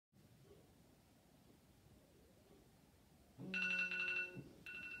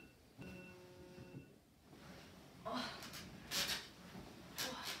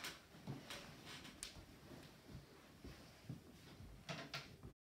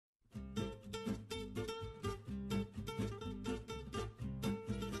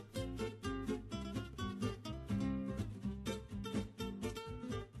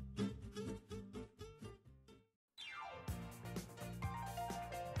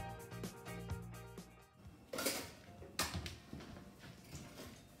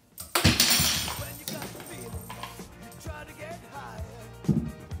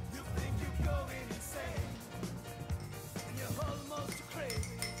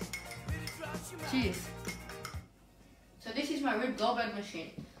Cheers. So this is my Rube Goldberg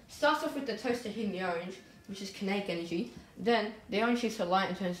machine. Starts off with the toaster heating the orange, which is kinetic energy. Then the orange hits the light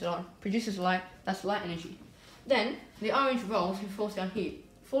and turns it on, produces light, that's light energy. Then the orange rolls and falls down here.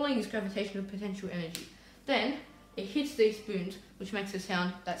 Falling is gravitational potential energy. Then it hits these spoons, which makes a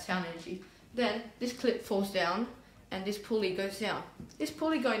sound, that's sound energy. Then this clip falls down and this pulley goes down. This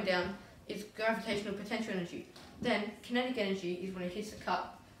pulley going down is gravitational potential energy. Then kinetic energy is when it hits the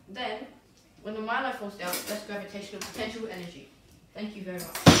cup. Then when the Milo falls down, that's gravitational potential energy. Thank you very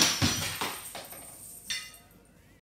much.